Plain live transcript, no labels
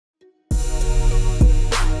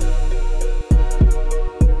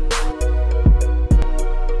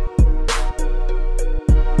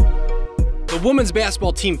women's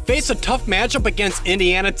basketball team faced a tough matchup against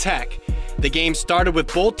Indiana Tech. The game started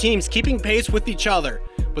with both teams keeping pace with each other,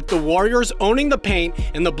 with the Warriors owning the paint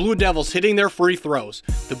and the Blue Devils hitting their free throws.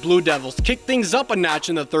 The Blue Devils kicked things up a notch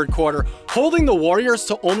in the third quarter, holding the Warriors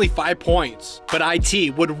to only 5 points. But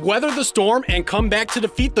IT would weather the storm and come back to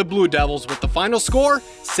defeat the Blue Devils with the final score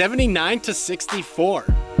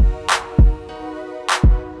 79-64.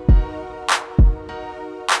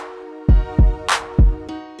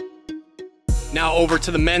 Now over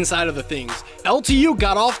to the men's side of the things. LTU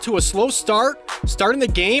got off to a slow start, starting the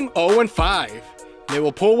game 0-5. They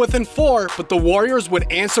will pull within 4, but the Warriors would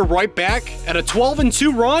answer right back at a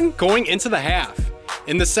 12-2 run going into the half.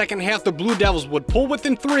 In the second half, the Blue Devils would pull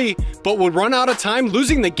within 3, but would run out of time,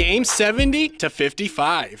 losing the game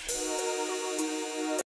 70-55.